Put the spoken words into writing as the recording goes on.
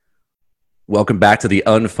Welcome back to the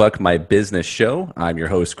Unfuck My Business show. I'm your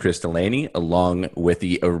host, Chris Delaney, along with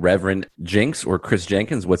the Irreverent Jinx, or Chris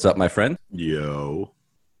Jenkins. What's up, my friend? Yo.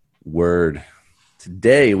 Word.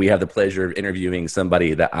 Today, we have the pleasure of interviewing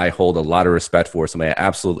somebody that I hold a lot of respect for, somebody I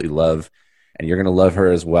absolutely love, and you're going to love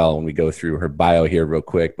her as well when we go through her bio here real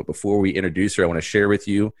quick. But before we introduce her, I want to share with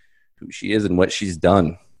you who she is and what she's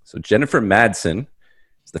done. So Jennifer Madsen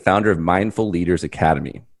is the founder of Mindful Leaders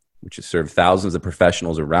Academy, which has served thousands of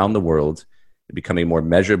professionals around the world in becoming more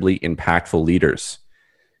measurably impactful leaders.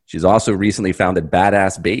 She's also recently founded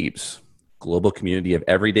Badass Babes, a global community of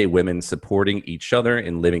everyday women supporting each other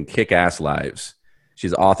and living kick-ass lives.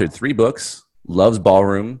 She's authored 3 books, loves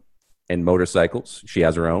ballroom and motorcycles. She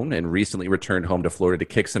has her own, and recently returned home to Florida to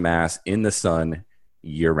kick some ass in the sun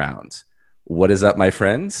year-round. What is up, my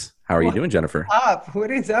friends? How are you doing, Jennifer?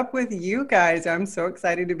 What is up with you guys? I'm so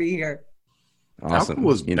excited to be here. Awesome. How cool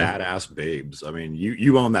was Badass Babes? I mean,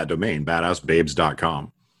 you own that domain,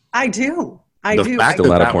 badassbabes.com. I do. The fact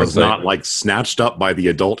that was not like snatched up by the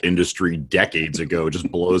adult industry decades ago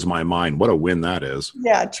just blows my mind. What a win that is.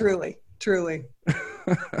 Yeah, truly.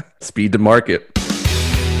 Speed to market.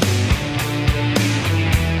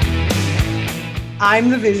 I'm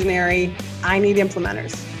the visionary. I need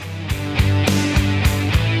implementers.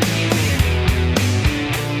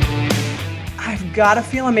 I've got to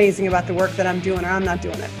feel amazing about the work that I'm doing, or I'm not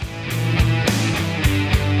doing it.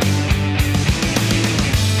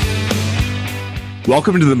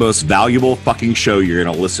 Welcome to the most valuable fucking show you're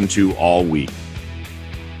going to listen to all week.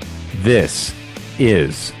 This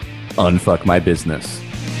is Unfuck My Business.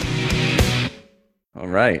 All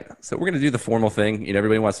right. So we're going to do the formal thing.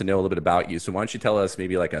 Everybody wants to know a little bit about you. So why don't you tell us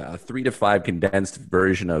maybe like a 3 to 5 condensed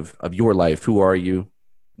version of your life? Who are you?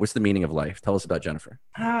 What's the meaning of life? Tell us about Jennifer.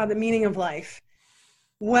 The meaning of life.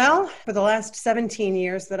 Well, for the last 17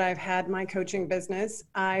 years that I've had my coaching business,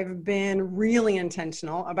 I've been really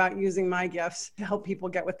intentional about using my gifts to help people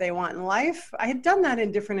get what they want in life. I had done that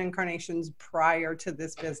in different incarnations prior to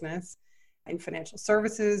this business. In financial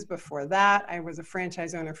services. Before that, I was a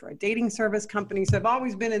franchise owner for a dating service company. So I've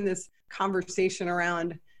always been in this conversation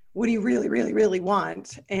around what do you really, really, really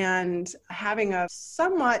want? And having a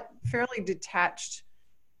somewhat fairly detached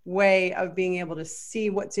way of being able to see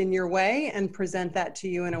what's in your way and present that to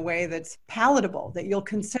you in a way that's palatable, that you'll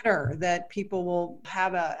consider, that people will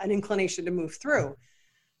have an inclination to move through.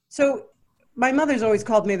 So my mother's always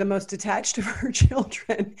called me the most detached of her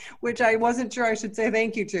children, which I wasn't sure I should say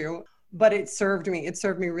thank you to, but it served me. It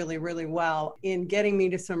served me really, really well in getting me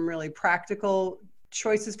to some really practical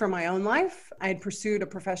choices for my own life. I had pursued a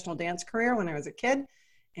professional dance career when I was a kid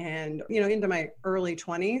and, into my early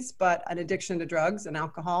 20s, but an addiction to drugs and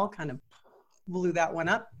alcohol kind of blew that one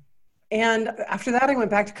up. And after that, I went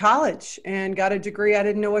back to college and got a degree I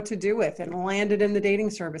didn't know what to do with and landed in the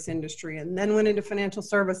dating service industry and then went into financial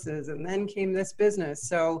services and then came this business.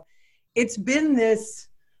 So it's been this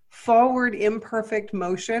forward imperfect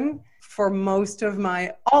motion for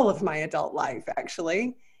all of my adult life,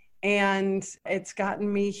 actually. And it's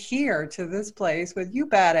gotten me here to this place with you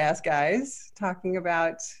badass guys talking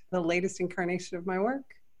about the latest incarnation of my work.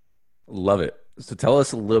 Love it. So tell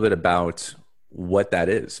us a little bit about what that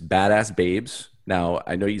is. Badass Babes. Now,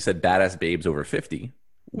 I know you said Badass Babes over 50.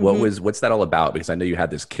 What's that all about? Because I know you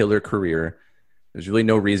had this killer career. There's really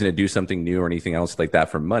no reason to do something new or anything else like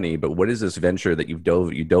that for money. But what is this venture that you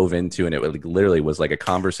dove into, and it literally was like a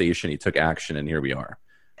conversation, you took action, and here we are?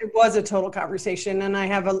 It was a total conversation. And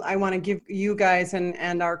I want to give you guys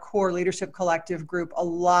and our core leadership collective group a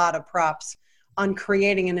lot of props on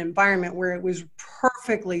creating an environment where it was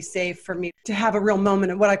perfectly safe for me to have a real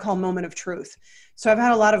moment of what I call moment of truth. So I've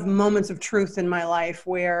had a lot of moments of truth in my life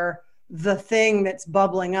where the thing that's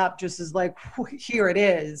bubbling up just is like, here it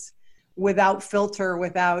is, without filter,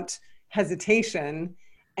 without hesitation.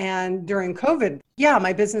 And during COVID,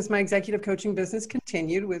 my executive coaching business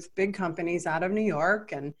continued with big companies out of New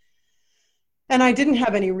York. And I didn't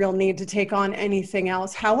have any real need to take on anything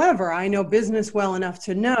else. However, I know business well enough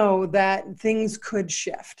to know that things could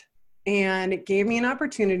shift. And it gave me an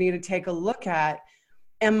opportunity to take a look at,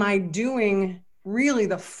 am I doing really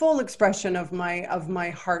the full expression of my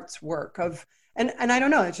heart's work and I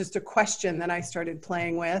don't know, it's just a question that I started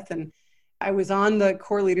playing with. And I was on the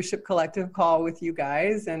Core Leadership Collective call with you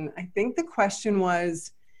guys. And I think the question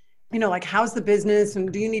was, how's the business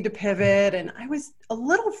and do you need to pivot? And I was a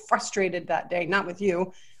little frustrated that day, not with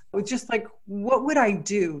you. It was just like, what would I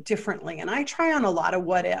do differently? And I try on a lot of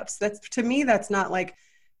what ifs. To me, that's not like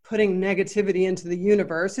putting negativity into the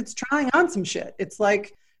universe. It's trying on some shit. It's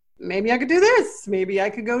like, maybe I could do this. Maybe I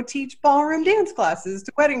could go teach ballroom dance classes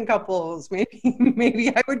to wedding couples. Maybe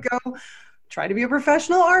I would go try to be a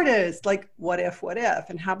professional artist. Like, what if,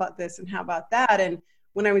 and how about this and how about that? And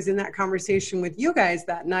when I was in that conversation with you guys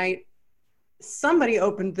that night, somebody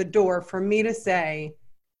opened the door for me to say,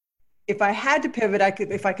 if I had to pivot,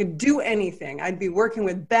 if I could do anything, I'd be working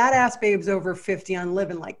with badass babes over 50 on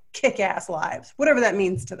living like kick-ass lives, whatever that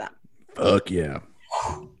means to them. Fuck yeah.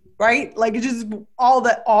 Right? Like, it's just all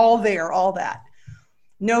that.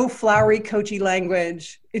 No flowery, coachy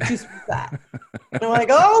language. It's just that. And I'm like,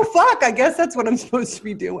 oh, fuck, I guess that's what I'm supposed to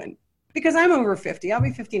be doing. Because I'm over 50. I'll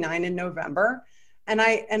be 59 in November. And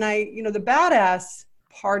I, the badass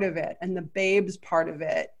part of it and the babes part of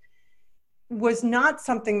it was not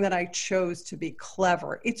something that I chose to be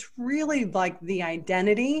clever. It's really like the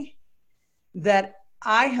identity that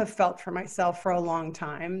I have felt for myself for a long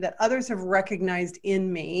time, that others have recognized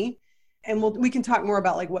in me. And we can talk more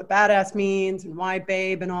about like what badass means and why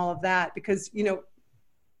babe and all of that, because,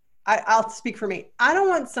 I'll speak for me. I don't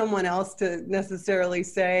want someone else to necessarily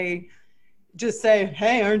just say,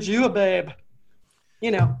 hey, aren't you a babe?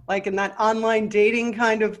 Like in that online dating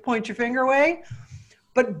kind of point your finger way.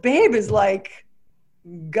 But babe is like,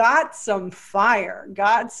 got some fire,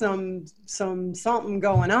 got some something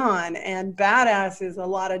going on. And badass is a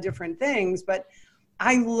lot of different things. But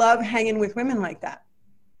I love hanging with women like that.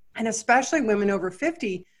 And especially women over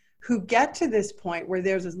 50 who get to this point where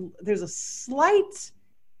there's a slight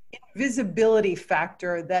invisibility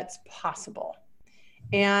factor that's possible.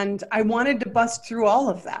 And I wanted to bust through all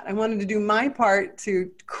of that. I wanted to do my part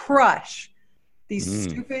to crush these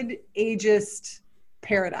stupid ageist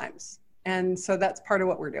paradigms. And so that's part of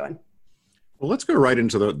what we're doing. Well, let's go right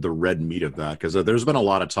into the red meat of that, because there's been a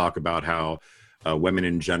lot of talk about how women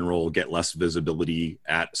in general get less visibility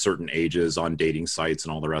at certain ages on dating sites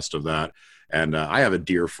and all the rest of that. And I have a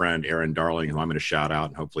dear friend, Erin Darling, who I'm going to shout out,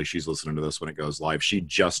 and hopefully she's listening to this when it goes live. She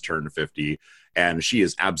just turned 50, and she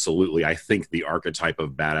is absolutely, I think, the archetype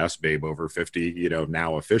of badass babe over 50,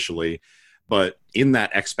 now officially. But in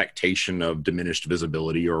that expectation of diminished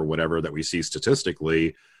visibility or whatever that we see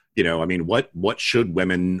statistically, what should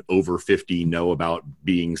women over 50 know about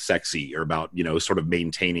being sexy or about, sort of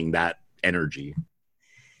maintaining that energy?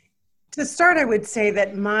 To start, I would say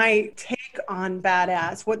that my take on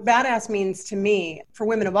badass, what badass means to me for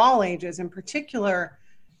women of all ages, in particular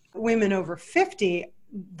women over 50,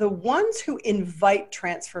 the ones who invite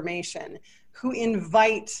transformation, who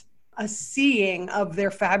invite a seeing of their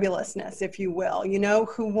fabulousness, if you will,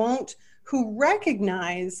 who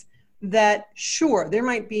recognize that, sure, there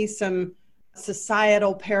might be some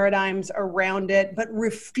societal paradigms around it, but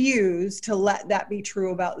refuse to let that be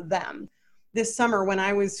true about them. This summer, when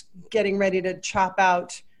I was getting ready to chop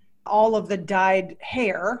out all of the dyed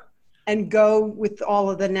hair and go with all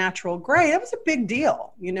of the natural gray, that was a big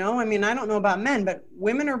deal. I don't know about men, but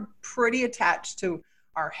women are pretty attached to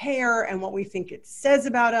our hair and what we think it says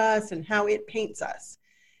about us and how it paints us.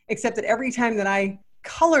 Except that every time that I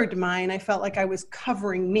colored mine, I felt like I was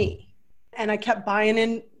covering me. And I kept buying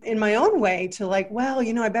in my own way to like, well,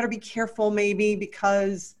 I better be careful maybe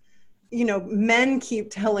because men keep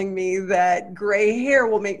telling me that gray hair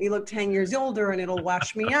will make me look 10 years older and it'll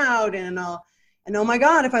wash me out. And oh my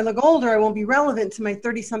God, if I look older, I won't be relevant to my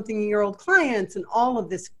 30-something-year-old clients and all of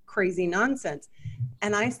this crazy nonsense.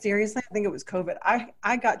 And I seriously, I think it was COVID.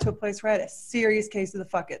 I got to a place where I had a serious case of the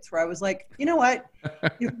fuckets where I was like, you know what?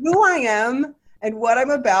 If who I am and what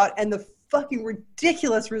I'm about and the fucking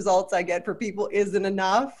ridiculous results I get for people isn't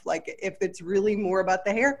enough, like if it's really more about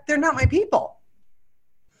the hair, they're not my people.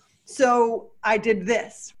 So I did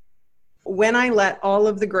this. When I let all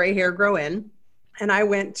of the gray hair grow in and I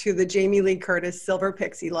went to the Jamie Lee Curtis Silver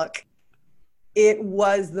Pixie look, it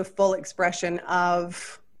was the full expression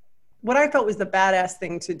of what I felt was the badass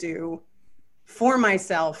thing to do for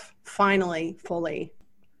myself, finally, fully.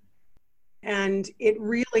 And it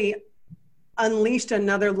really unleashed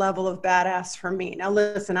another level of badass for me. Now,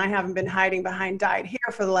 listen, I haven't been hiding behind dyed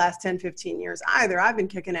hair for the last 10, 15 years either. I've been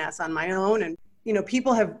kicking ass on my own, and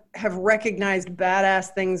people have recognized badass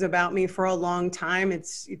things about me for a long time. It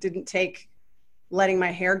didn't take letting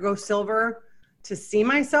my hair go silver to see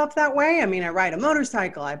myself that way. I mean, I ride a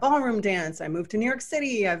motorcycle, I ballroom dance, I moved to New York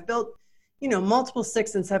City, I've built, multiple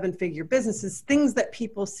 6- and 7-figure businesses, things that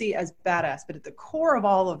people see as badass. But at the core of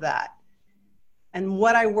all of that, and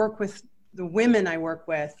what I work with the women I work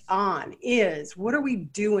with on is, what are we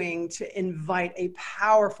doing to invite a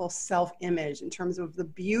powerful self-image in terms of the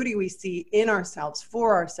beauty we see in ourselves,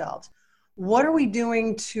 for ourselves? What are we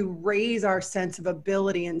doing to raise our sense of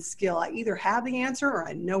ability and skill? I either have the answer or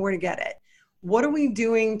I know where to get it. What are we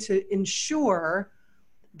doing to ensure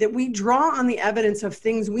that we draw on the evidence of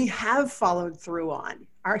things we have followed through on?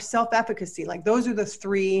 Our self-efficacy, like those are the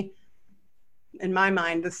three in my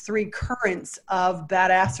mind, the three currents of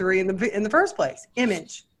badassery in the first place: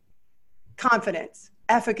 image, confidence,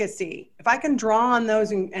 efficacy. If I can draw on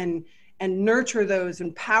those and nurture those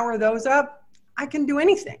and power those up, I can do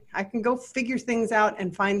anything. I can go figure things out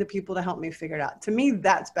and find the people to help me figure it out. To me,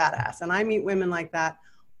 that's badass. And I meet women like that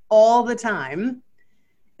all the time.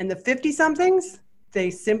 And the 50-somethings, they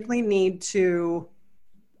simply need to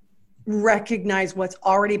recognize what's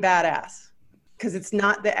already badass, because it's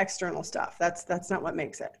not the external stuff. That's not what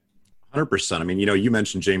makes it. 100%. I mean, you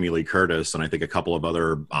mentioned Jamie Lee Curtis, and I think a couple of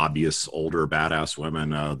other obvious older badass women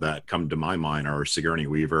that come to my mind are Sigourney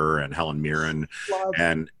Weaver and Helen Mirren.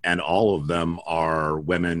 And all of them are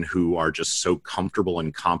women who are just so comfortable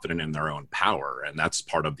and confident in their own power. And that's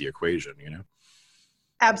part of the equation,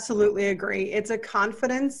 Absolutely agree. It's a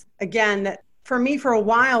confidence, again, that for me, for a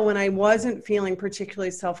while, when I wasn't feeling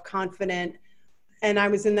particularly self-confident, and I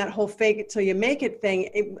was in that whole fake it till you make it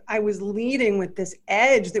thing, I was leading with this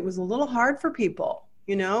edge that was a little hard for people.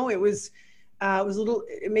 It was a little,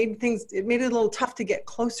 it made it a little tough to get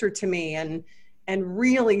closer to me and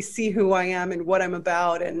really see who I am and what I'm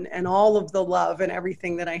about and all of the love and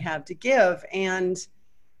everything that I have to give. And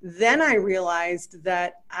then I realized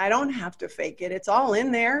that I don't have to fake it. It's all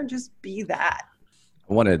in there. Just be that.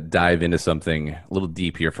 I want to dive into something a little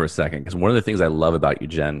deep here for a second, because one of the things I love about you,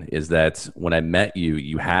 Jen, is that when I met you,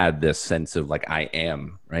 you had this sense of like, I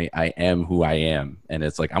am, right? I am who I am. And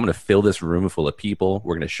it's like, I'm going to fill this room full of people.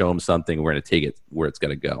 We're going to show them something. We're going to take it where it's going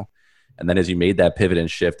to go. And then as you made that pivot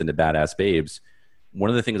and shift into Badass Babes, one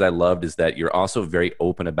of the things I loved is that you're also very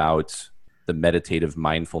open about the meditative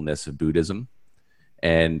mindfulness of Buddhism.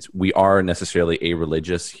 And we are necessarily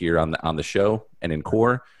a-religious here on the show and in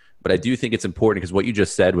core. But I do think it's important, because what you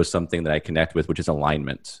just said was something that I connect with, which is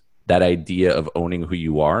alignment. That idea of owning who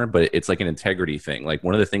you are, but it's like an integrity thing. Like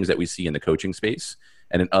one of the things that we see in the coaching space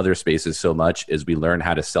and in other spaces so much is we learn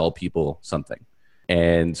how to sell people something.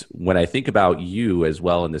 And when I think about you as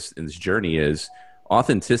well in this journey, is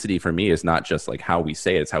authenticity for me is not just like how we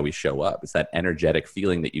say it, it's how we show up. It's that energetic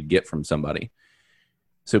feeling that you get from somebody.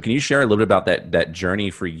 So can you share a little bit about that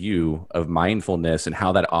journey for you of mindfulness and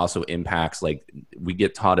how that also impacts, like we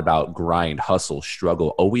get taught about grind, hustle, struggle,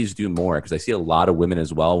 always do more? Because I see a lot of women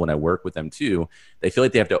as well when I work with them too, they feel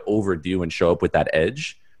like they have to overdo and show up with that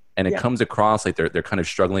edge. And it comes across like they're kind of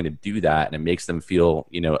struggling to do that, and it makes them feel,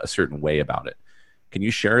 a certain way about it. Can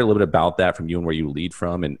you share a little bit about that from you and where you lead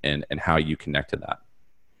from and how you connect to that?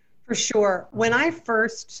 For sure. When I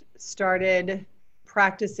first started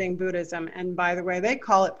practicing Buddhism, and by the way, they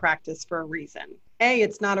call it practice for a reason. A,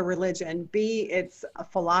 it's not a religion. B, it's a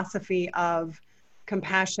philosophy of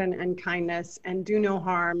compassion and kindness and do no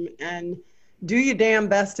harm and do your damn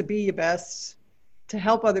best to be your best, to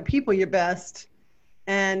help other people your best.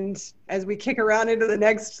 And as we kick around into the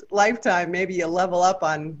next lifetime, maybe you level up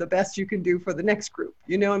on the best you can do for the next group.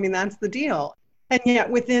 That's the deal. And yet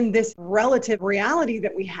within this relative reality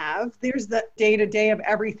that we have, there's the day-to-day of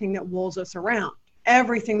everything that wolves us around.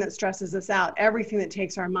 Everything that stresses us out, everything that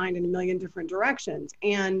takes our mind in a million different directions.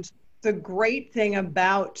 And the great thing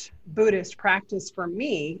about Buddhist practice for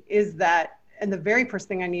me is that, and the very first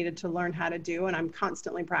thing I needed to learn how to do, and I'm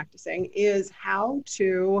constantly practicing, is how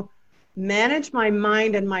to manage my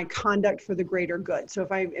mind and my conduct for the greater good. So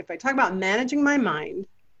if I talk about managing my mind,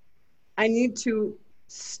 I need to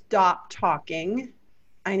stop talking.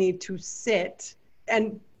 I need to sit.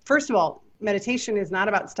 And first of all, meditation is not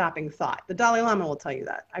about stopping thought. The Dalai Lama will tell you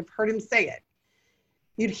that. I've heard him say it.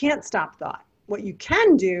 You can't stop thought. What you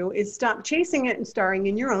can do is stop chasing it and starring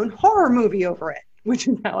in your own horror movie over it, which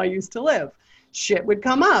is how I used to live. Shit would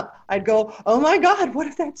come up. I'd go, oh my God, what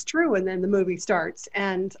if that's true? And then the movie starts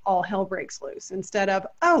and all hell breaks loose, instead of,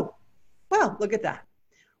 oh, well, look at that.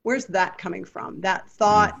 Where's that coming from? That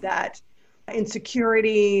thought, that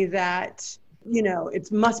insecurity, that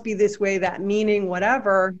it must be this way, that meaning,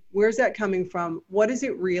 whatever. Where's that coming from? What is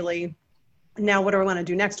it really? Now, what do I want to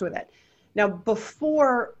do next with it? Now,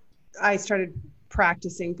 before I started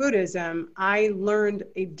practicing Buddhism, I learned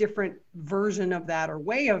a different version of that or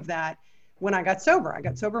way of that when I got sober. I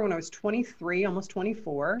got sober when I was 23, almost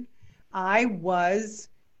 24. I was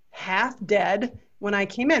half dead when I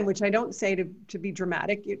came in, which I don't say to be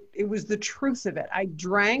dramatic. It was the truth of it. I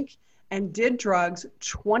drank and did drugs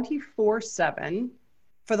 24/7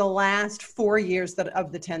 for the last 4 years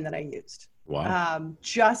of the 10 that I used. Wow.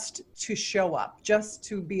 Just to show up, just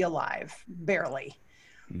to be alive, barely.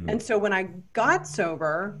 Mm-hmm. And so when I got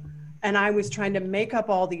sober and I was trying to make up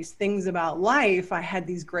all these things about life, I had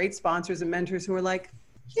these great sponsors and mentors who were like,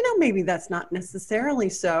 maybe that's not necessarily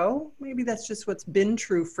so. Maybe that's just what's been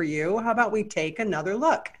true for you. How about we take another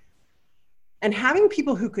look? And having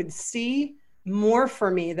people who could see more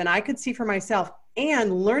for me than I could see for myself.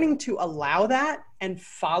 And learning to allow that and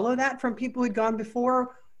follow that from people who'd gone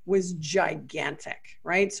before was gigantic,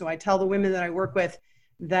 right? So I tell the women that I work with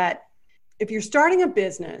that if you're starting a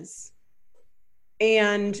business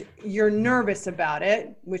and you're nervous about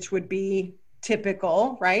it, which would be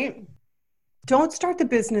typical, right? Don't start the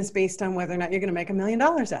business based on whether or not you're going to make $1 million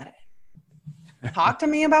at it. Talk to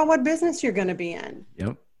me about what business you're going to be in.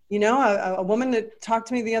 Yep. You know, a woman that talked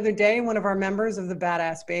to me the other day, one of our members of the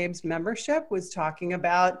Badass Babes membership, was talking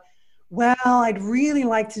about, well, I'd really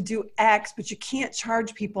like to do X, but you can't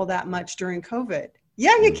charge people that much during COVID.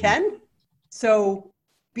 Yeah, you can. So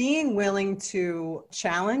being willing to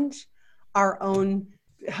challenge our own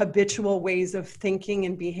habitual ways of thinking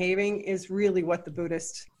and behaving is really what the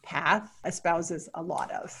Buddhist path espouses a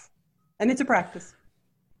lot of. And it's a practice.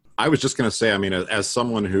 I was just going to say, I mean, as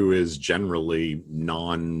someone who is generally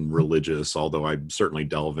non-religious, although I certainly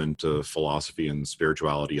delve into philosophy and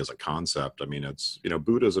spirituality as a concept, I mean, it's, you know,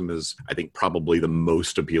 Buddhism is, I think, probably the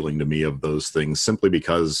most appealing to me of those things, simply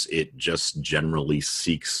because it just generally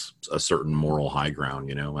seeks a certain moral high ground,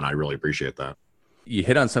 you know, and I really appreciate that. You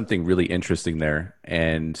hit on something really interesting there.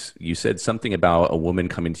 And you said something about a woman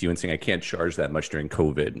coming to you and saying, I can't charge that much during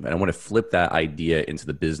COVID. And I want to flip that idea into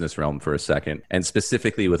the business realm for a second. And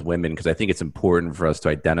specifically with women, because I think it's important for us to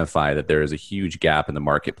identify that there is a huge gap in the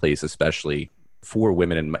marketplace, especially for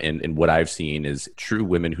women. And what I've seen is true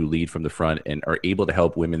women who lead from the front and are able to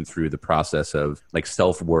help women through the process of like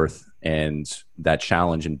self-worth and that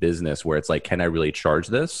challenge in business where it's like, can I really charge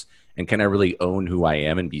this? And can I really own who I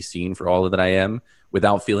am and be seen for all that I am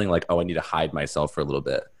without feeling like, oh, I need to hide myself for a little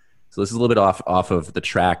bit? So this is a little bit off of the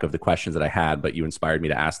track of the questions that I had, but you inspired me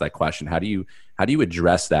to ask that question. How do you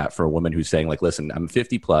address that for a woman who's saying like, listen, I'm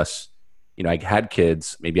 50 plus, you know, I had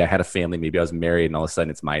kids, maybe I had a family, maybe I was married, and all of a sudden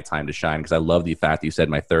it's my time to shine? Because I love the fact that you said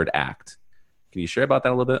my third act. Can you share about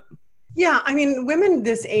that a little bit? Yeah, I mean, women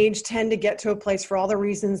this age tend to get to a place for all the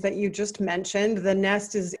reasons that you just mentioned. The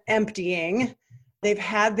nest is emptying. They've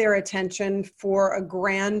had their attention for a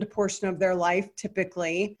grand portion of their life,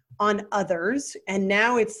 typically on others. And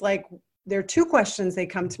now it's like, there are two questions they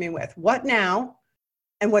come to me with: what now?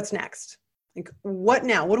 And what's next? Like, what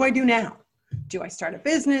now? What do I do now? Do I start a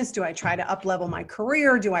business? Do I try to up-level my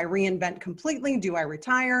career? Do I reinvent completely? Do I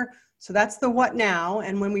retire? So that's the what now.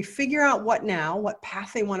 And when we figure out what now, what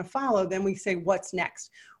path they want to follow, then we say, what's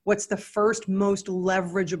next? What's the first most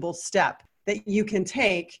leverageable step that you can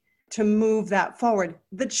take to move that forward?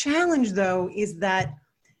 The challenge, though, is that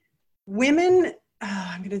women,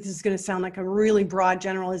 this is going to sound like a really broad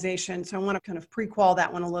generalization, so I want to kind of pre-qual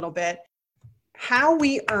that one a little bit. How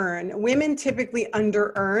we earn, women typically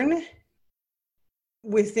under-earn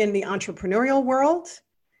within the entrepreneurial world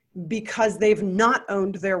because they've not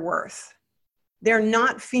owned their worth. They're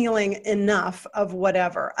not feeling enough of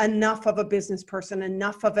whatever, enough of a business person,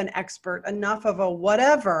 enough of an expert, enough of a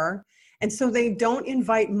whatever. And so they don't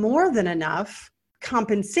invite more than enough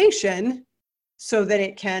compensation so that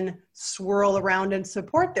it can swirl around and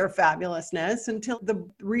support their fabulousness until the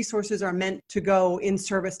resources are meant to go in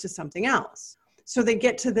service to something else. So they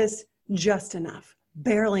get to this just enough,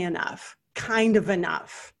 barely enough, kind of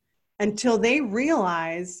enough, until they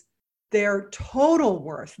realize their total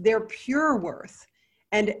worth, their pure worth,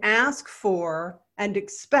 and ask for and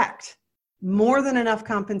expect more than enough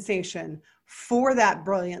compensation for that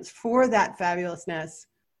brilliance, for that fabulousness,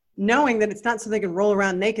 knowing that it's not so they can roll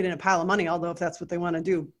around naked in a pile of money, although if that's what they want to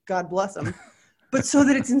do, God bless them, but so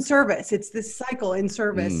that it's in service. It's this cycle in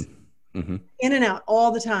service, in and out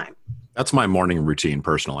all the time. That's my morning routine,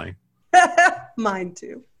 personally. Mine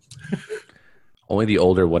too. Only the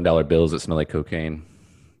older $1 bills that smell like cocaine.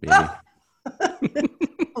 Baby.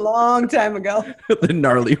 A long time ago. The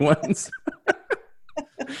gnarly ones.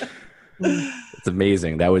 It's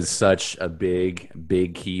amazing. That was such a big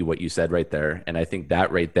key, what you said right there. And I think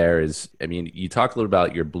that right there is, I mean, you talk a little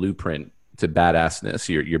about your blueprint to badassness,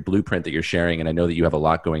 your blueprint that you're sharing. And I know that you have a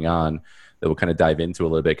lot going on that we'll kind of dive into a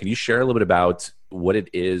little bit. Can you share a little bit about what it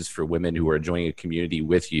is for women who are joining a community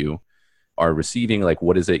with you, are receiving, like,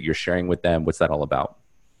 what is it you're sharing with them? What's that all about?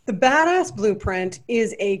 The Badass Blueprint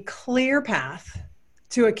is a clear path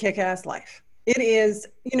to a kick-ass life. It is,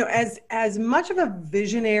 you know, as much of a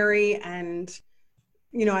visionary and,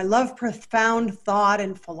 you know, I love profound thought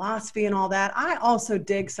and philosophy and all that. I also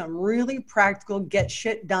dig some really practical, get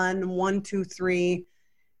shit done, 1, 2, 3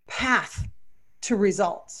 path to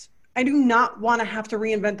results. I do not want to have to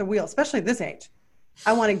reinvent the wheel, especially at this age.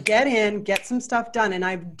 I want to get in, get some stuff done. And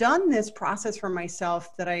I've done this process for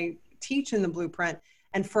myself that I teach in the Blueprint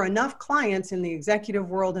and for enough clients in the executive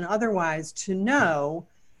world and otherwise to know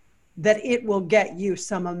that it will get you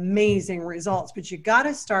some amazing results. But you got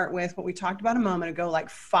to start with what we talked about a moment ago, like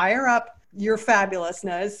fire up your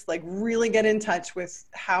fabulousness, like really get in touch with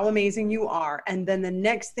how amazing you are. And then the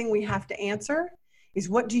next thing we have to answer is,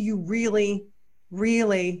 what do you really,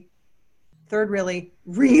 really,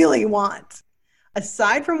 really want?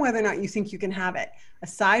 Aside from whether or not you think you can have it,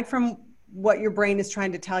 aside from what your brain is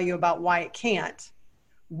trying to tell you about why it can't,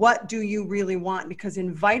 what do you really want? Because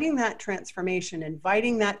inviting that transformation,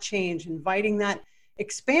 inviting that change, inviting that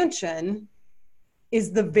expansion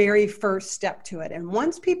is the very first step to it. And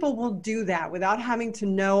once people will do that without having to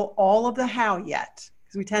know all of the how yet,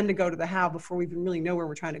 because we tend to go to the how before we even really know where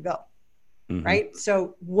we're trying to go, right?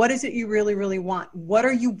 So what is it you really, really want? What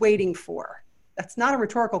are you waiting for? That's not a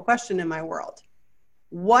rhetorical question in my world.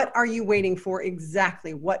 What are you waiting for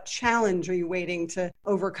exactly? What challenge are you waiting to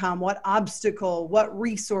overcome? What obstacle? What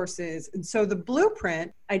resources? And so the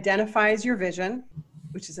blueprint identifies your vision,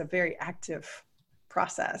 which is a very active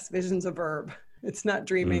process. Vision's a verb. It's not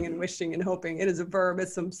dreaming and wishing and hoping. It is a verb.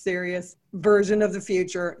 It's some serious version of the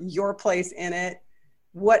future, your place in it.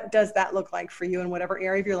 What does that look like for you in whatever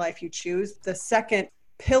area of your life you choose? The second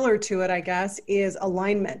pillar to it, I guess, is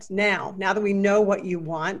alignment. Now that we know what you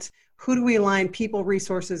want, who do we align? People,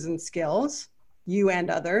 resources, and skills, you and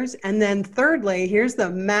others. And then thirdly, here's the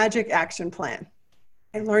magic action plan.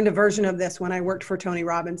 I learned a version of this when I worked for Tony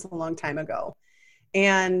Robbins a long time ago.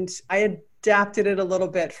 And I adapted it a little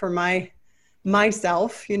bit for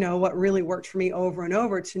myself, what really worked for me over and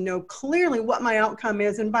over, to know clearly what my outcome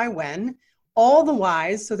is and by when, all the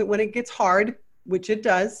whys, so that when it gets hard, which it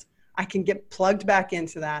does, I can get plugged back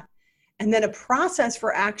into that. And then a process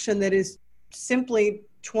for action that is simply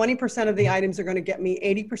 20% of the items are going to get me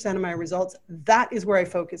 80% of my results. That is where I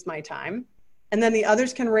focus my time. And then the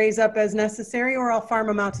others can raise up as necessary, or I'll farm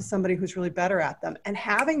them out to somebody who's really better at them. And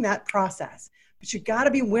having that process, but you got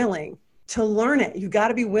to be willing to learn it. You've got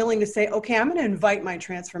to be willing to say, okay, I'm going to invite my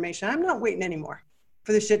transformation. I'm not waiting anymore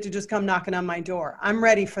for the shit to just come knocking on my door. I'm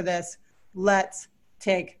ready for this. Let's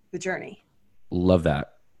take the journey. Love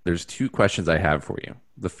that. There's two questions I have for you.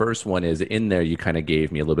 The first one is, in there, you kind of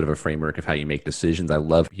gave me a little bit of a framework of how you make decisions. I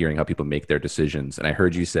love hearing how people make their decisions. And I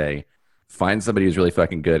heard you say, find somebody who's really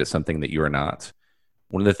fucking good at something that you are not.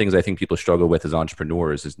 One of the things I think people struggle with as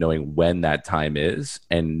entrepreneurs is knowing when that time is,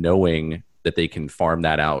 and knowing that they can farm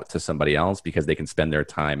that out to somebody else because they can spend their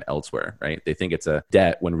time elsewhere, right? They think it's a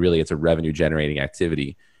debt when really it's a revenue generating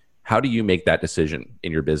activity. How do you make that decision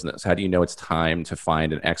in your business? How do you know it's time to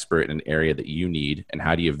find an expert in an area that you need? And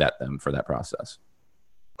how do you vet them for that process?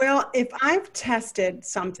 Well, if I've tested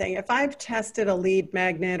something, if I've tested a lead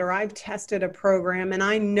magnet, or I've tested a program, and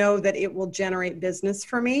I know that it will generate business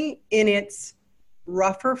for me in its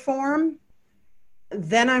rougher form,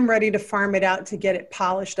 then I'm ready to farm it out to get it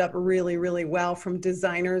polished up really, really well from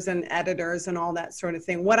designers and editors and all that sort of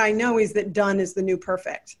thing. What I know is that done is the new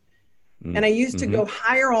perfect. And I used to go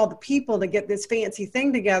hire all the people to get this fancy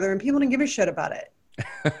thing together, and people didn't give a shit about it.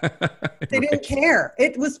 They didn't care.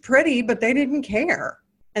 It was pretty, but they didn't care.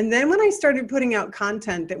 And then when I started putting out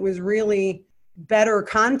content that was really better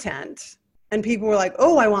content, and people were like,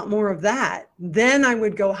 oh, I want more of that, then I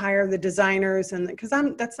would go hire the designers, and because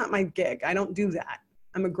that's not my gig. I don't do that.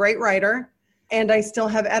 I'm a great writer, and I still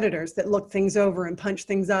have editors that look things over and punch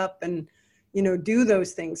things up and, do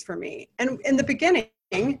those things for me. And in the beginning,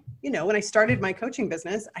 when I started my coaching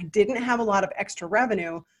business, I didn't have a lot of extra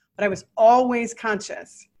revenue, but I was always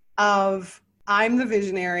conscious of, I'm the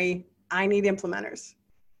visionary. I need implementers.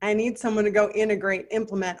 I need someone to go integrate,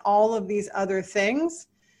 implement all of these other things.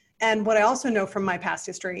 And what I also know from my past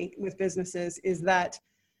history with businesses is that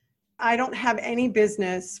I don't have any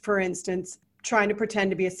business, for instance, trying to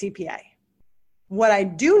pretend to be a CPA. What I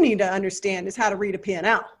do need to understand is how to read a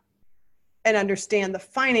P&L and understand the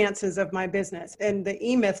finances of my business. And the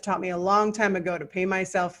E-Myth taught me a long time ago to pay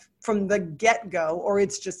myself from the get-go, or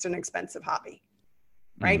it's just an expensive hobby,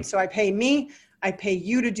 right? So I pay me, I pay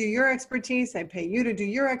you to do your expertise, I pay you to do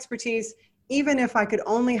your expertise. Even if I could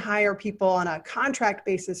only hire people on a contract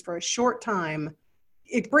basis for a short time,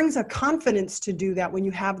 it brings a confidence to do that when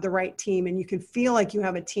you have the right team, and you can feel like you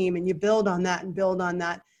have a team, and you build on that and build on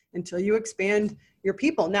that until you expand your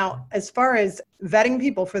people. Now, as far as vetting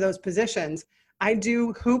people for those positions, I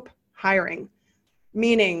do hoop hiring,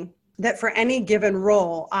 meaning that for any given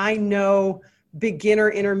role, I know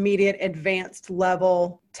beginner, intermediate, advanced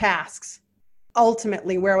level tasks,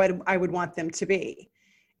 ultimately where I would want them to be.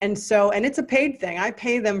 And it's a paid thing. I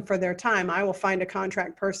pay them for their time. I will find a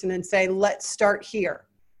contract person and say, let's start here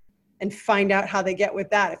and find out how they get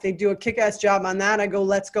with that. If they do a kick-ass job on that, I go,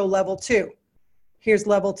 let's go level 2. Here's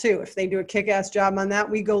level 2. If they do a kick-ass job on that,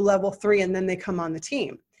 we go level 3, and then they come on the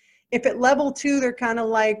team. If at level 2, they're kind of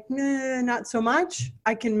like, nah, not so much,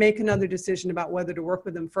 I can make another decision about whether to work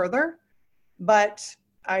with them further. But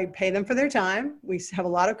I pay them for their time. We have a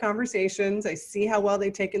lot of conversations. I see how well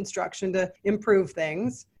they take instruction to improve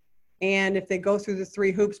things. And if they go through the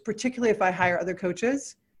 3 hoops, particularly if I hire other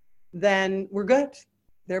coaches, then we're good.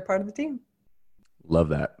 They're part of the team. Love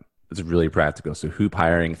that. It's really practical. So hoop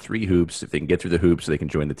hiring, 3 hoops. If they can get through the hoops, they can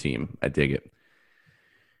join the team. I dig it.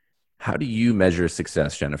 How do you measure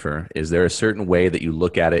success, Jennifer? Is there a certain way that you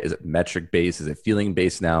look at it? Is it metric-based? Is it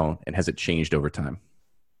feeling-based now? And has it changed over time?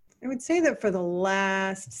 I would say that for the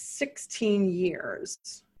last 16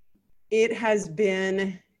 years, it has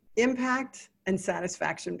been impact and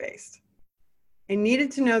satisfaction-based. I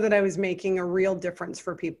needed to know that I was making a real difference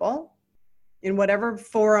for people in whatever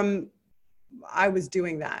forum I was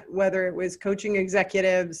doing that, whether it was coaching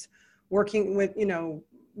executives, working with,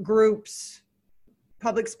 groups,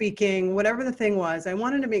 public speaking, whatever the thing was. I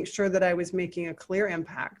wanted to make sure that I was making a clear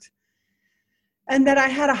impact and that I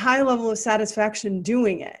had a high level of satisfaction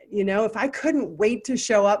doing it. If I couldn't wait to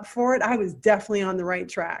show up for it, I was definitely on the right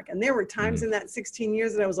track. And there were times in that 16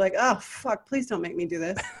 years that I was like, oh, fuck, please don't make me do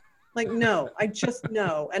this. Like, no, I just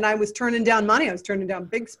know. And I was turning down money. I was turning down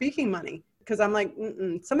big speaking money because I'm like,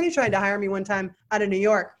 Somebody tried to hire me one time out of New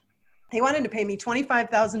York. He wanted to pay me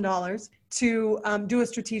 $25,000 to do a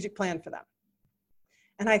strategic plan for them.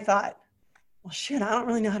 And I thought, well, shit, I don't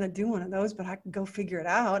really know how to do one of those, but I could go figure it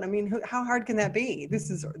out. I mean, how hard can that be?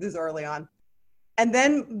 This is early on. And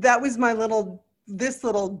then that was this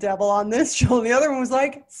little devil on this shoulder. The other one was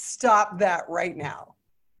like, stop that right now.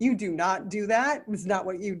 You do not do that. It's not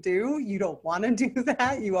what you do. You don't want to do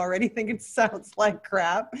that. You already think it sounds like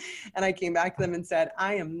crap. And I came back to them and said,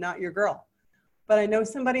 I am not your girl, but I know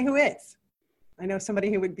somebody who is. I know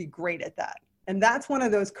somebody who would be great at that. And that's one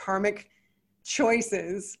of those karmic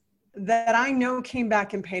choices that I know came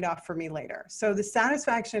back and paid off for me later. So the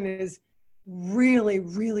satisfaction is really,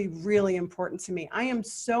 really, really important to me. I am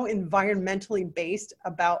so environmentally based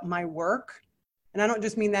about my work. And I don't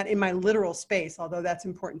just mean that in my literal space, although that's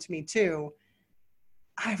important to me too.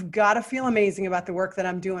 I've got to feel amazing about the work that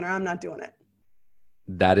I'm doing or I'm not doing it.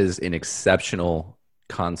 That is an exceptional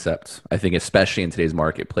concept. I think, especially in today's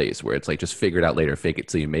marketplace where it's like, just figure it out later, fake it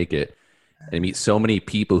till you make it. And I meet so many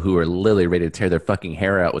people who are literally ready to tear their fucking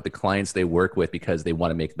hair out with the clients they work with because they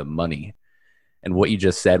want to make the money. And what you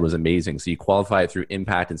just said was amazing. So you qualify it through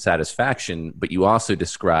impact and satisfaction, but you also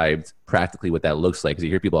described practically what that looks like. Because you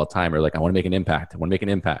hear people all the time are like, I want to make an impact. I want to make an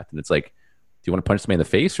impact. And it's like, do you want to punch somebody in the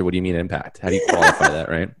face or what do you mean impact? How do you qualify that,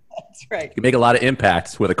 right? That's right. You can make a lot of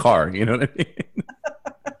impacts with a car. You know what I mean?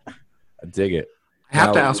 I dig it. I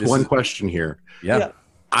have to ask one question here. Yeah.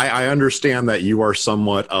 I understand that you are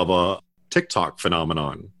somewhat of a TikTok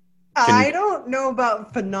phenomenon. I don't know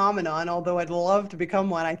about phenomenon, although I'd love to become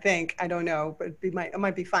one, I think. I don't know, but it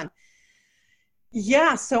might be fun.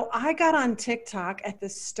 Yeah, so I got on TikTok at the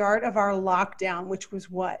start of our lockdown, which was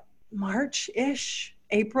what, March-ish,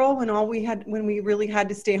 April, when we really had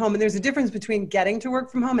to stay home. And there's a difference between getting to work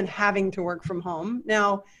from home and having to work from home.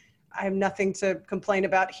 Now, I have nothing to complain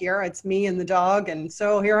about here. It's me and the dog. And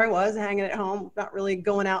so here I was hanging at home, not really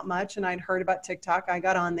going out much. And I'd heard about TikTok. I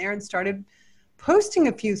got on there and started posting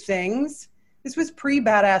a few things. This was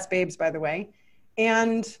pre-Badass Babes, by the way,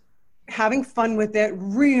 and having fun with it,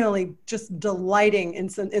 really just delighting in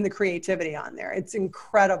the creativity on there. It's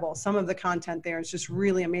incredible. Some of the content there is just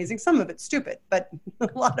really amazing. Some of it's stupid, but a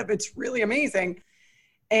lot of it's really amazing.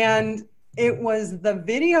 And it was the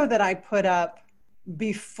video that I put up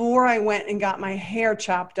before I went and got my hair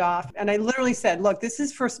chopped off. And I literally said, look, this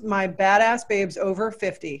is for my badass babes over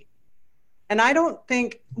 50. And I don't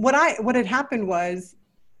think what had happened was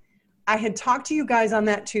I had talked to you guys on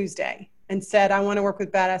that Tuesday and said, I want to work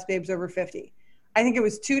with badass babes over 50. I think it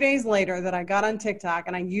was 2 days later that I got on TikTok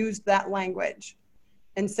and I used that language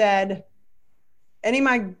and said, any of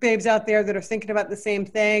my babes out there that are thinking about the same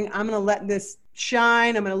thing, I'm going to let this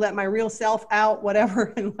shine. I'm going to let my real self out,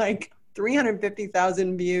 whatever. And like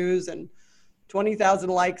 350,000 views and 20,000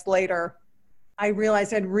 likes later, I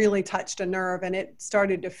realized I'd really touched a nerve and it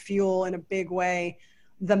started to fuel in a big way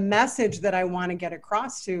the message that I want to get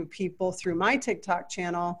across to people through my TikTok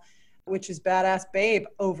channel, which is Badass Babe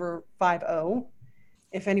over 50.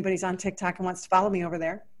 If anybody's on TikTok and wants to follow me over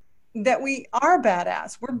there, that we are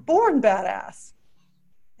badass. We're born badass.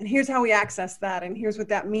 And here's how we access that. And here's what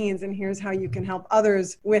that means. And here's how you can help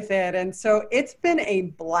others with it. And so it's been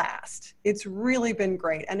a blast. It's really been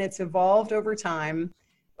great. And it's evolved over time.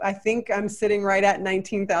 I think I'm sitting right at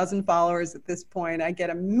 19,000 followers at this point. I get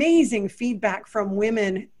amazing feedback from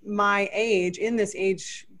women my age, in this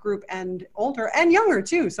age group and older and younger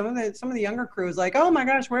too. Some of the younger crew is like, oh my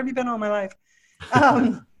gosh, where have you been all my life?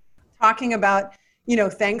 Talking about,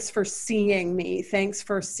 thanks for seeing me. Thanks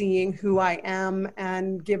for seeing who I am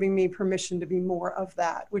and giving me permission to be more of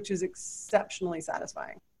that, which is exceptionally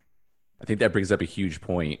satisfying. I think that brings up a huge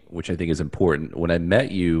point, which I think is important. When I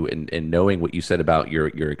met you and knowing what you said about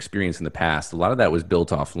your experience in the past, a lot of that was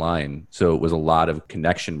built offline. So it was a lot of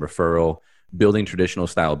connection, referral, building traditional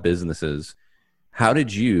style businesses. How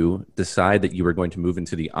did you decide that you were going to move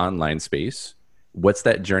into the online space? What's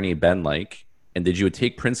that journey been like? And did you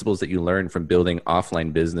take principles that you learned from building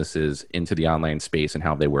offline businesses into the online space and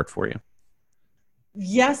how they work for you?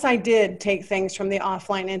 Yes, I did take things from the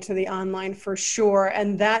offline into the online for sure.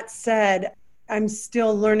 And that said, I'm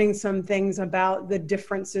still learning some things about the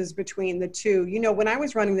differences between the two. When I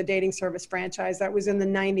was running the dating service franchise, that was in the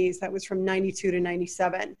 90s. That was from 92 to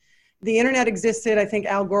 97. The internet existed. I think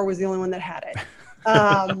Al Gore was the only one that had it.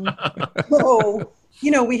 So,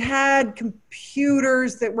 we had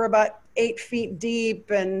computers that were about 8 feet deep,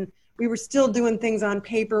 and we were still doing things on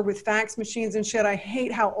paper with fax machines and shit. I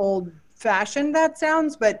hate how old fashioned that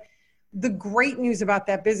sounds, but the great news about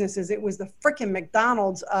that business is it was the freaking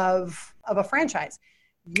McDonald's of a franchise.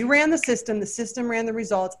 You ran the system ran the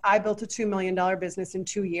results. I built a $2 million business in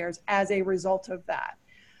 2 years as a result of that.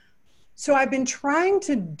 So I've been trying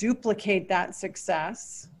to duplicate that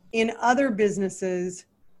success in other businesses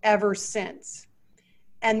ever since.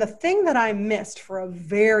 And the thing that I missed for a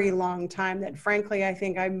very long time that frankly I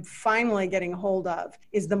think I'm finally getting a hold of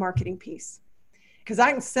is the marketing piece. Because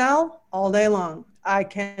I can sell all day long. I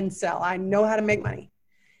can sell. I know how to make money.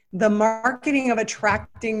 The marketing of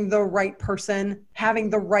attracting the right person,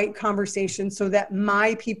 having the right conversation so that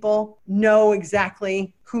my people know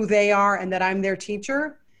exactly who they are and that I'm their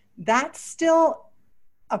teacher, that's still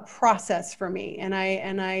a process for me. And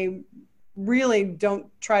I really don't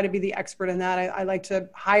try to be the expert in that. I like to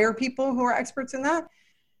hire people who are experts in that.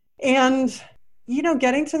 And,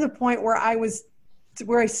 getting to the point where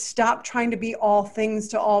I stopped trying to be all things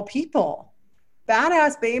to all people.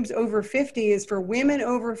 Badass Babes Over 50 is for women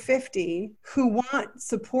over 50 who want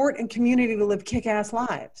support and community to live kick-ass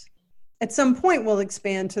lives. At some point, we'll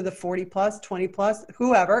expand to the 40 plus, 20 plus,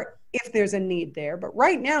 whoever, if there's a need there. But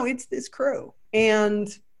right now, it's this crew. And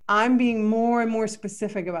I'm being more and more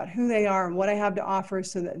specific about who they are and what I have to offer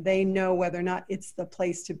so that they know whether or not it's the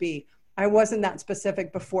place to be. I wasn't that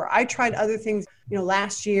specific before. I tried other things,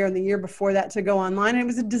 last year and the year before that to go online, and it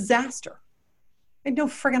was a disaster. I had no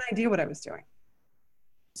friggin' idea what I was doing.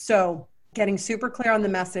 So getting super clear on the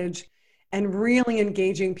message and really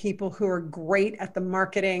engaging people who are great at the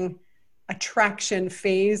marketing attraction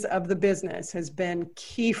phase of the business has been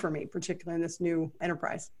key for me, particularly in this new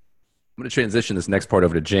enterprise. I'm going to transition this next part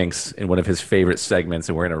over to Jinx in one of his favorite segments,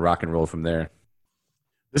 and we're going to rock and roll from there.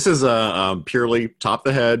 This is a purely top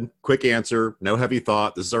the head, quick answer, no heavy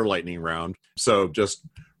thought. This is our lightning round. So just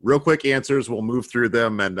real quick answers. We'll move through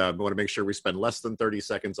them, and we want to make sure we spend less than 30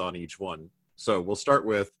 seconds on each one. So we'll start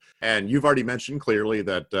with, and you've already mentioned clearly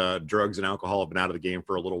that drugs and alcohol have been out of the game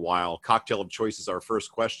for a little while. Cocktail of choice is our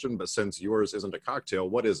first question, but since yours isn't a cocktail,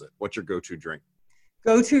 what is it? What's your go-to drink?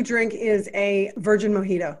 Go-to drink is a virgin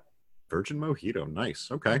mojito. Virgin mojito, nice.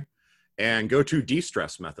 Okay. And go-to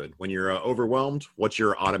de-stress method. When you're overwhelmed, what's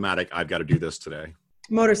your automatic, I've got to do this today?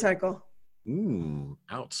 Motorcycle.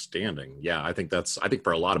 Outstanding. Yeah, I think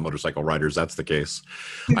for a lot of motorcycle riders, that's the case.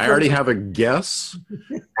 I already have a guess.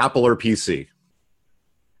 Apple or PC?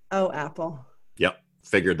 Oh, Apple. Yep.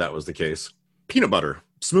 Figured that was the case. Peanut butter,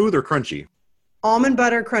 smooth or crunchy? Almond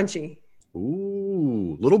butter crunchy.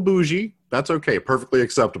 Ooh, little bougie. That's okay. Perfectly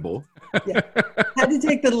acceptable. Yeah. Had to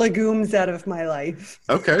take the legumes out of my life.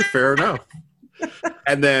 Okay, fair enough.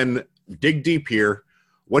 And then dig deep here.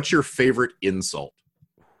 What's your favorite insult?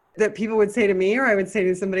 That people would say to me or I would say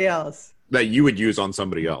to somebody else? That you would use on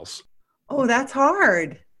somebody else. Oh, that's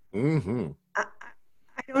hard. Mm-hmm.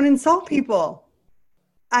 I don't insult people.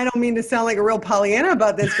 I don't mean to sound like a real Pollyanna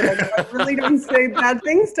about this, but I really don't say bad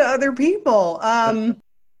things to other people. I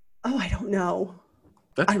don't know.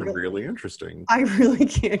 That's really interesting. I really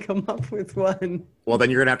can't come up with one. Well,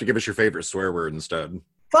 then you're going to have to give us your favorite swear word instead.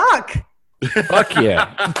 Fuck. Fuck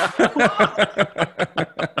yeah.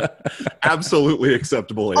 Absolutely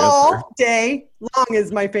acceptable answer. All day long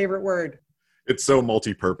is my favorite word. It's so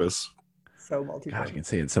multi-purpose. So multi-purpose. God, you can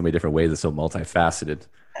say it in so many different ways. It's so multifaceted.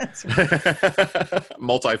 That's right.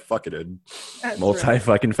 Multi-fucketed.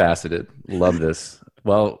 Multi-fucking faceted. Love this.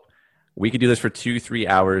 Well, we could do this for 2-3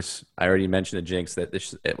 hours. I already mentioned to Jinx that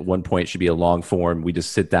this at one point should be a long form. We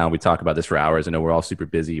just sit down, we talk about this for hours. I know we're all super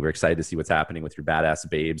busy. We're excited to see what's happening with your Badass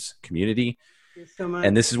Babes community. you so much.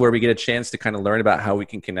 And this is where we get a chance to kind of learn about how we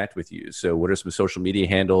can connect with you. So what are some social media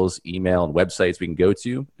handles, email, and websites we can go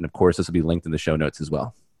to? And of course, this will be linked in the show notes as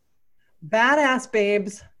well.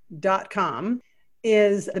 Badassbabes.com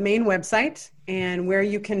is the main website, and where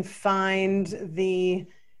you can find the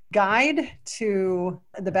guide to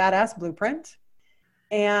the Badass Blueprint.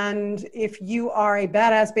 And if you are a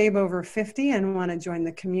badass babe over 50 and want to join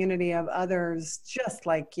the community of others just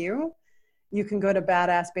like you, you can go to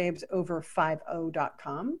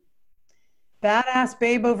badassbabesover50.com. Badass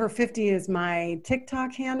Babe Over 50 is my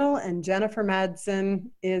TikTok handle, and Jennifer Madsen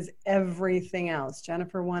is everything else.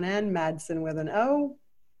 Jennifer 1N, Madsen with an O.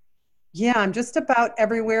 Yeah, I'm just about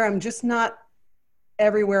everywhere. I'm just not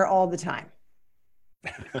everywhere all the time.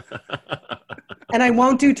 And I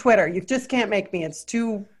won't do Twitter. You just can't make me. It's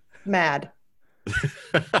too mad.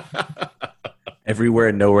 Everywhere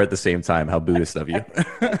and nowhere at the same time. How Buddhist of you.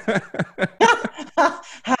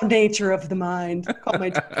 How nature of the mind. Call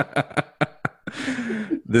my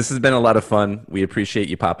This has been a lot of fun. We appreciate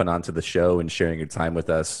you popping onto the show and sharing your time with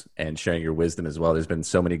us and sharing your wisdom as well. There's been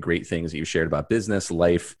so many great things that you've shared about business,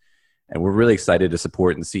 life, and we're really excited to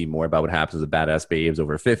support and see more about what happens with Badass Babes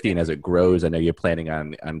Over 50. And as it grows, I know you're planning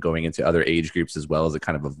on going into other age groups as well as it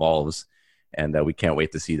kind of evolves. And we can't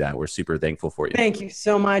wait to see that. We're super thankful for you. Thank you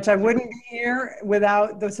so much. I wouldn't be here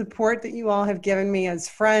without the support that you all have given me as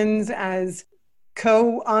friends, as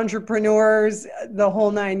co-entrepreneurs, the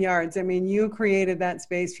whole 9 yards. I mean, you created that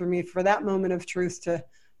space for me, for that moment of truth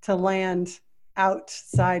to land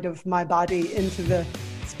outside of my body into the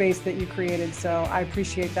space that you created. So I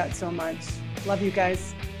appreciate that so much. Love you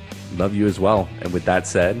guys. Love you as well. And with that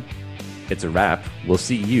said, it's a wrap. We'll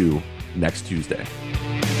see you next Tuesday.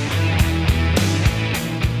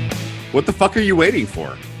 What the fuck are you waiting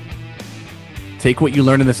for? Take what you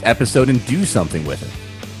learned in this episode and do something with it.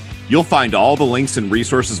 You'll find all the links and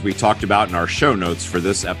resources we talked about in our show notes for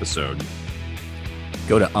this episode.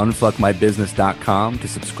 Go to unfuckmybusiness.com to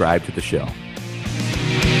subscribe to the show.